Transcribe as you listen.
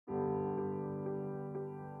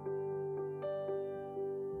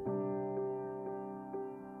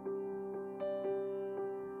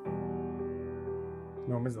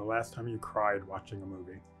When was the last time you cried watching a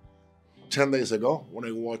movie? 10 days ago, when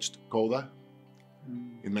I watched CODA,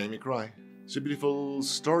 it made me cry. It's a beautiful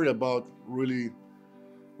story about really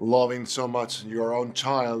loving so much your own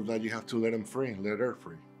child that you have to let him free, let her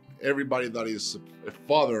free. Everybody that is a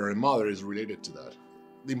father or a mother is related to that.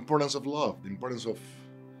 The importance of love, the importance of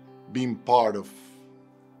being part of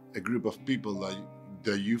a group of people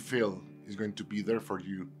that you feel is going to be there for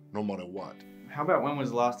you no matter what. How about when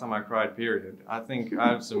was the last time I cried, period? I think I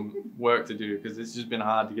have some work to do because it's just been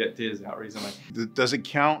hard to get tears out recently. Does it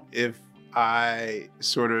count if I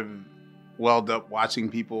sort of welled up watching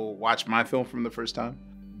people watch my film from the first time?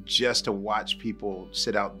 Just to watch people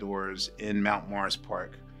sit outdoors in Mount Morris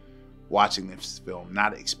Park watching this film,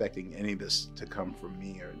 not expecting any of this to come from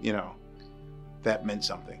me, or, you know, that meant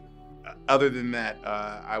something. Other than that,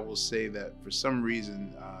 I will say that for some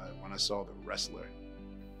reason, when I saw The Wrestler,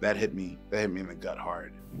 that hit me in the gut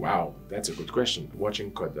hard. Wow, that's a good question. Watching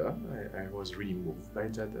CODA, I was really moved by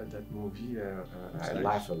that movie. I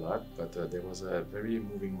laughed a lot, but there was a very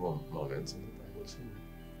moving moment in it, I would say.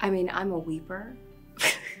 I mean, I'm a weeper.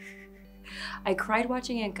 I cried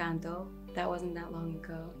watching Encanto. That wasn't that long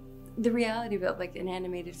ago. The reality about like an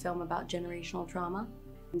animated film about generational trauma,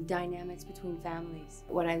 dynamics between families.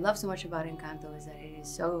 What I love so much about Encanto is that it is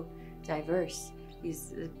so diverse.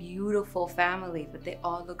 It's a beautiful family, but they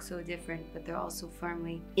all look so different, but they're all so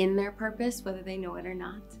firmly in their purpose, whether they know it or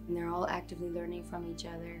not. And they're all actively learning from each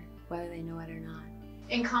other, whether they know it or not.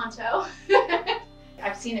 Encanto.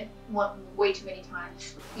 I've seen it way too many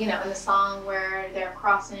times. You know, in the song where they're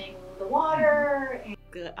crossing the water.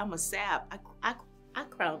 Good. I'm a sap. I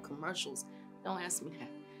cry on commercials. Don't ask me that.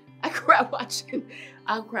 I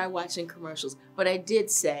cry watching commercials. But I did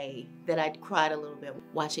say that I cried a little bit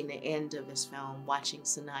watching the end of this film, watching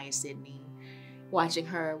Sanaya Sidney, watching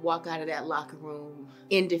her walk out of that locker room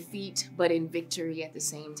in defeat, but in victory at the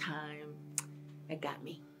same time. It got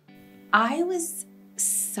me. I was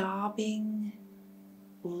sobbing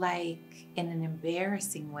like in an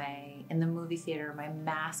embarrassing way in the movie theater. My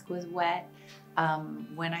mask was wet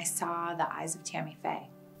when I saw The Eyes of Tammy Faye.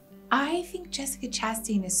 I think Jessica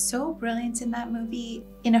Chastain is so brilliant in that movie.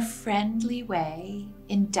 In a friendly way,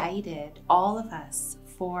 indicted all of us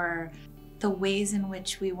for the ways in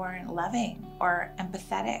which we weren't loving or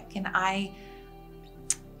empathetic. And I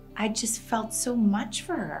just felt so much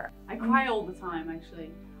for her. I cry all the time,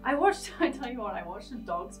 actually. I tell you what, I watched A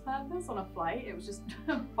Dog's Purpose on a flight. It was just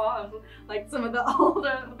part of like some of the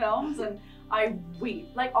older films, and I weep.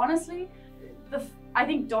 Like honestly, I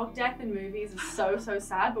think dog death in movies is so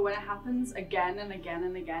sad, but when it happens again and again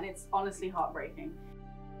and again, it's honestly heartbreaking.